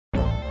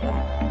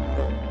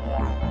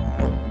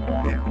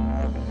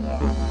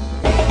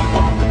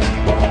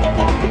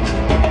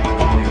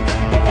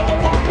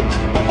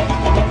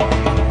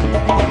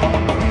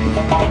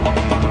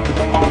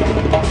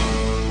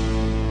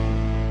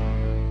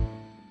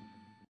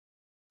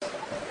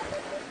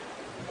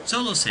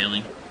Solo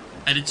sailing,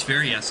 at its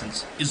very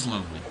essence, is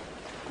lonely.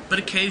 But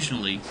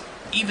occasionally,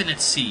 even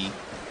at sea,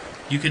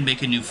 you can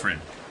make a new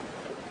friend.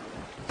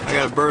 I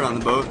got a bird on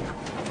the boat.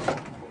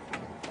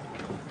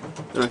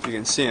 Don't know if you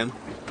can see him,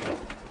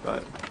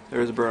 but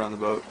there's a bird on the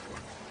boat.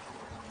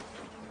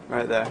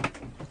 Right there.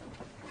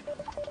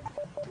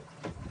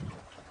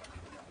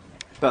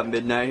 About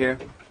midnight here.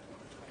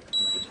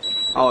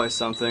 Always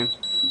something.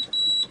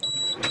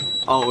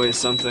 Always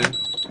something.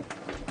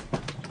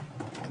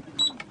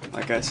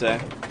 Like I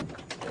say.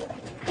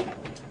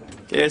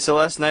 Okay, so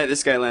last night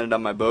this guy landed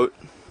on my boat.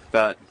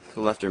 About,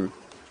 left him,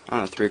 I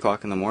don't know, 3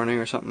 o'clock in the morning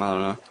or something, I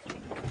don't know.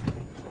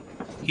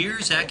 Here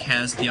Zac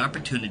has the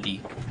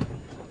opportunity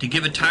to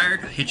give a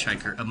tired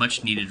hitchhiker a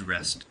much needed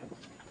rest.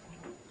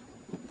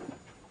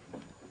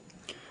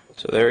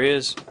 So there he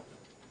is.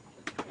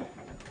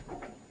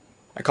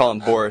 I call him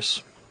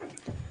Boris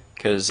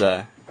because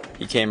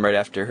he came right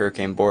after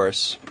Hurricane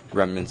Boris.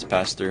 Remnants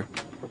passed through.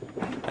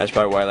 That's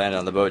probably why I landed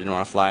on the boat. Didn't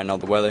want to fly in all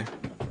the weather.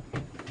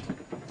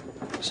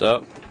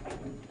 So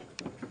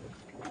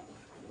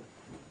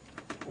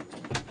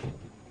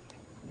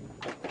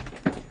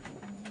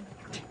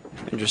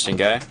interesting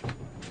guy.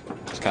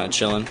 Just kind of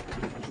chilling.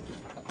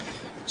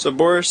 So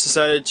Boris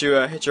decided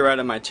to hitch a ride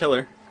on my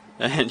tiller,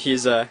 and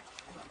he's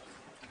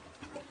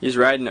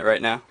riding it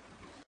right now.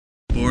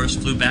 Boris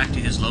flew back to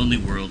his lonely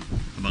world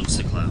amongst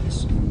the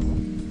clouds.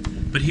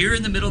 But here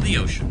in the middle of the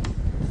ocean,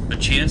 a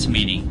chance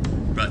meeting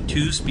brought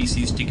 2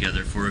 species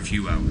together for a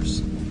few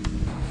hours.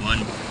 One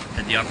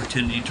had the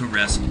opportunity to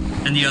rest,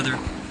 and the other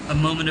a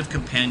moment of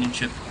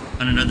companionship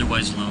on an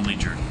otherwise lonely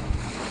journey.